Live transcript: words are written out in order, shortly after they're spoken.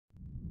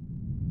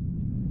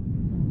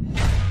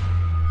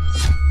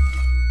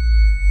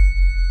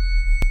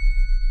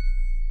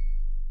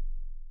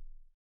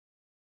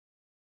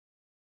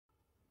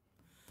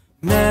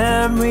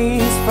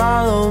Memories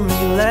follow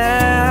me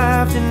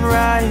left and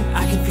right.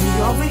 I can feel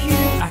you over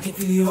here, I can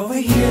feel you over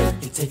here.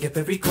 You take up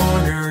every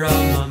corner of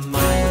my mind.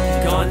 What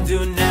you gonna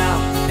do now?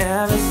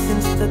 Ever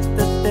since the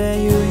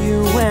day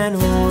you went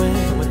away,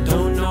 I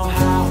don't know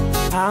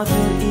how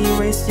to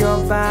erase your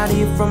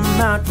body from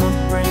out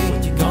my brain.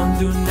 What you gonna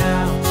do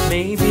now?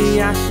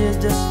 Maybe I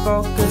should just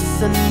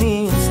focus on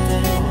me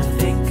instead.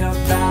 Think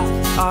about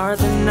all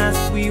the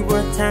nights we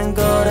were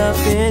tangled up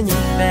in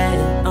your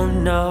bed. Oh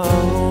no,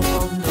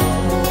 oh no,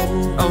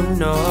 oh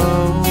no,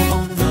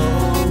 oh no.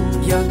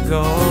 You're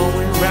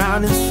going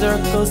round in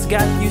circles,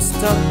 got you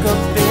stuck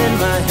up in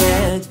my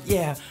head.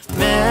 Yeah,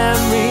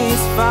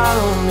 memories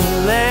follow me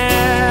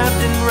left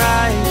and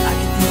right. I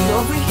can feel you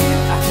over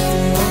here, I can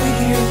feel you over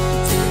here.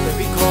 Take up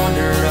every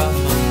corner of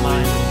my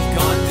mind. What you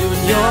gonna do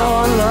now? Your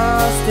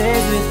love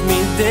stays with me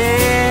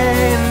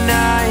day and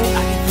night.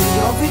 I can feel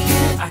you over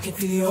here, I can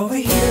feel you over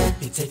here.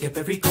 You take up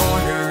every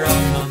corner of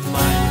my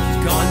mind. What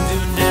you gonna do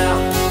now?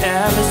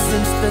 Ever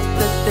since the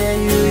day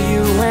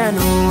you went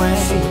away.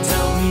 So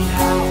tell me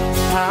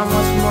how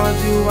much more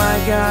do I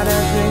gotta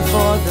drink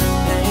for the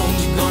pain? What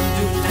you gonna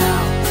do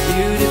now?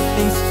 You did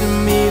things to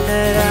me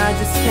that I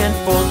just can't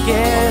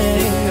forget.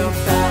 Think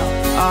about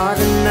all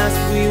the nights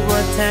we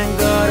were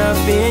tangled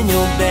up in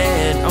your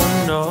bed. Oh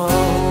no,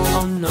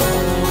 oh no,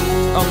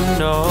 oh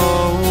no,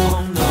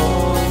 oh no.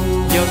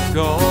 You're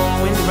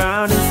going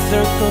round in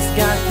circles,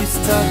 got you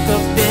stuck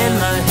up in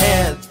my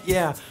head.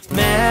 Yeah,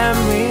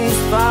 memories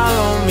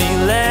follow me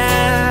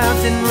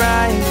left and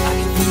right. I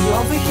can feel you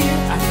over here,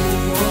 I can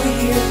feel you over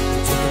here.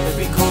 Take up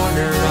every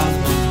corner of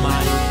my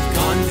mind. What you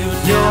gonna do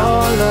now?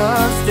 Your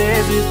love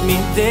stays with me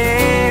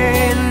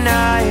day and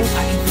night.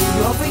 I can feel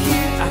you over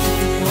here, I can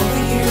feel you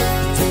over here.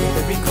 Take up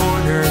every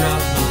corner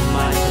of my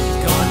mind. What you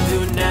gonna do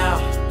now?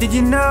 Did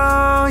you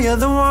know you're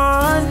the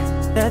one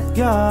that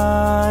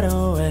got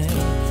away?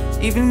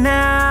 Even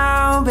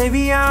now,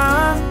 baby,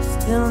 I'm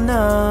still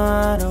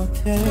not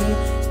okay.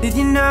 Did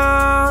you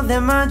know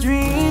that my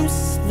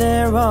dreams,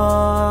 they're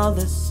all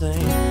the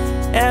same?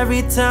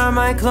 Every time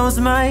I close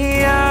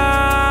my eyes,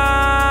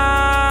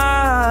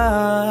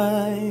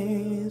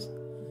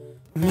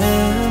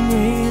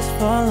 memories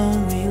follow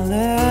me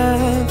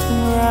left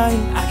and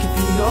right. I can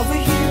feel you over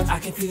here, I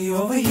can feel you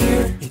over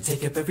here. You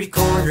take up every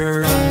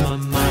corner of my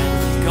mind.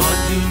 What you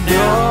gonna do now?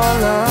 Your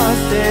love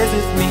stays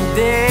with me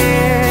day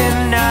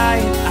and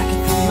night. I can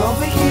feel you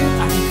over here,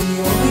 I can feel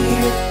you over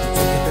here. You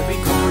take up every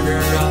corner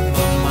of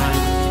my mind.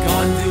 What you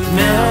gonna do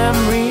now?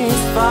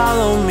 Memories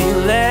follow me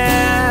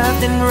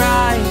left and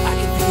right. I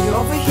can feel you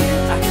over here,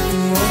 I can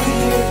feel you over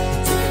here.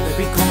 You take up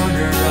every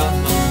corner of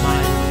my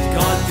mind. What you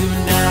gonna do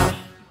now?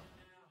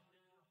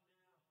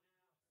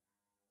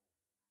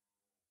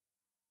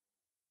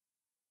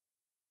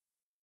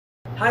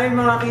 Hi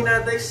mga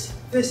kinatics,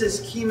 this is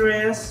KINN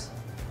REYES.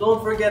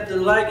 Don't forget to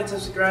like and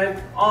subscribe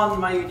on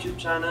my YouTube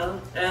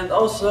channel. And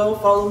also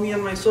follow me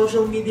on my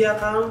social media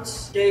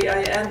accounts,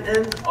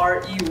 KINN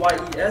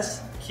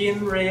REYES,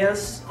 KINN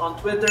REYES on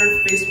Twitter,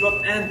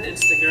 Facebook, and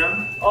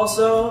Instagram.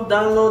 Also,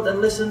 download and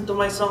listen to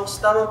my songs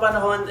Tama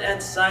Panahon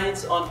and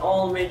Signs on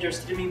all major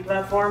streaming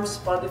platforms,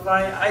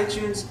 Spotify,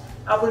 iTunes,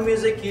 Apple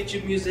Music,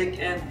 YouTube Music,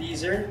 and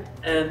Deezer.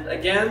 And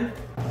again,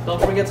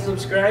 don't forget to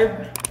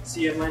subscribe.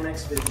 See you in my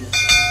next video.